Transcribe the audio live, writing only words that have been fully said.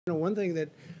One thing that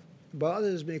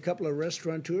bothers me, a couple of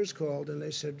restaurateurs called and they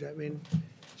said, I mean,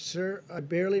 sir, I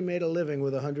barely made a living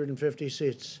with 150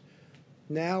 seats.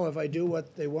 Now, if I do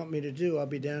what they want me to do, I'll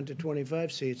be down to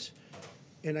 25 seats.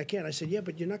 And I can't. I said, yeah,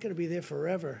 but you're not going to be there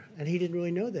forever. And he didn't really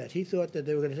know that. He thought that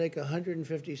they were going to take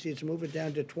 150 seats, move it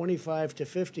down to 25 to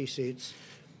 50 seats,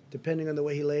 depending on the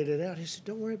way he laid it out. He said,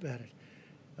 don't worry about it.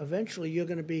 Eventually, you're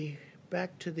going to be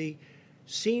back to the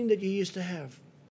scene that you used to have.